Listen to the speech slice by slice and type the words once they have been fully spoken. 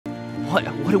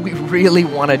what do we really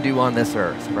want to do on this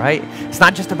earth, right? It's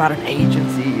not just about an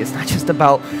agency. It's not just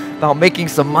about making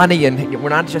some money, and we're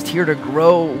not just here to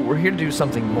grow. We're here to do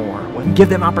something more. We give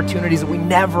them opportunities that we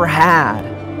never had.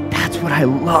 That's what I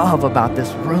love about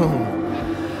this room.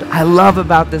 I love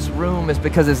about this room is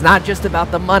because it's not just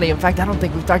about the money. In fact, I don't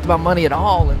think we've talked about money at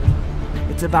all.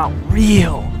 It's about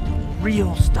real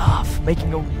stuff,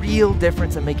 making a real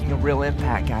difference and making a real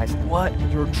impact, guys. What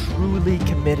you're truly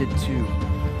committed to.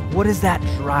 What is that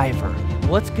driver?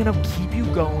 What's gonna keep you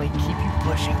going, keep you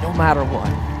pushing, no matter what?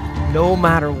 No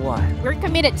matter what. We're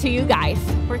committed to you guys.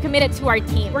 We're committed to our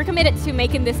team. We're committed to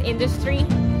making this industry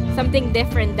something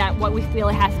different than what we feel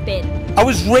it has been. I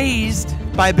was raised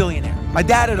by a billionaire. My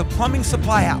dad had a plumbing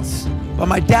supply house, but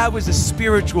my dad was a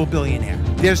spiritual billionaire.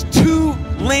 There's two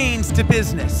lanes to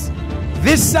business.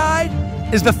 This side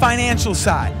is the financial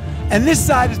side, and this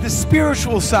side is the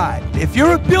spiritual side. If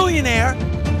you're a billionaire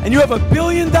and you have $1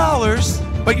 billion,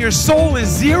 but your soul is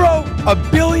zero,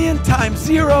 1 billion times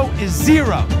zero is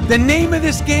zero. The name of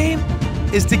this game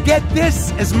is to get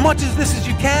this, as much as this as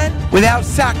you can, without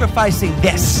sacrificing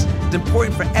this. It's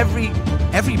important for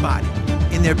everybody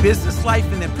in their business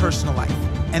life and their personal life.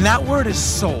 And that word is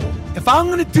soul. If I'm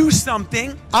gonna do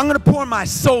something, I'm gonna pour my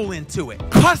soul into it.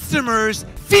 Customers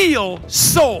feel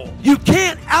soul. You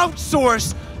can't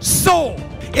outsource soul.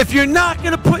 If you're not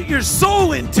gonna put your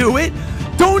soul into it,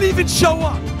 don't even show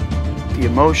up. The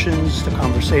emotions, the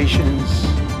conversations,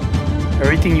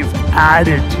 everything you've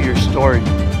added to your story.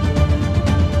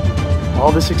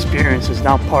 All this experience is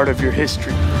now part of your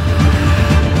history.